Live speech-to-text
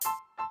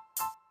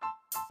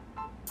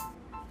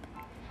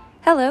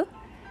Hello,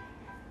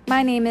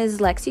 my name is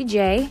Lexi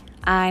J.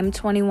 I'm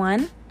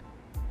 21.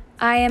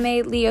 I am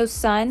a Leo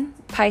sun,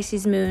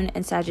 Pisces moon,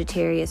 and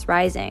Sagittarius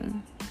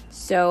rising.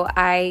 So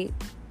I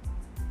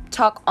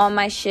talk all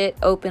my shit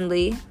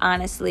openly,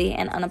 honestly,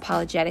 and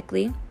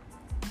unapologetically.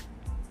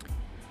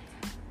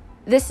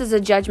 This is a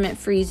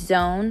judgment-free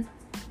zone.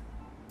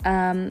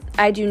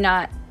 I do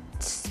not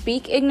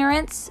speak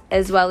ignorance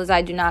as well as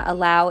I do not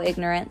allow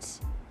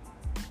ignorance.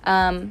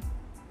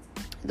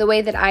 The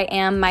way that I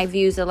am, my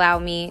views allow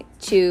me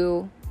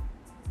to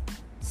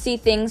see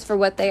things for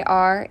what they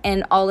are,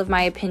 and all of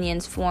my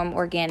opinions form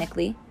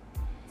organically.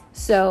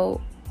 So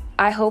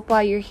I hope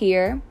while you're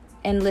here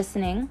and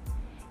listening,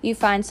 you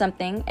find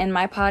something in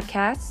my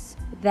podcasts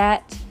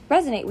that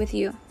resonate with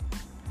you.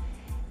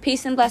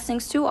 Peace and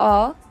blessings to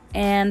all,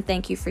 and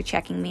thank you for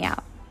checking me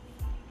out.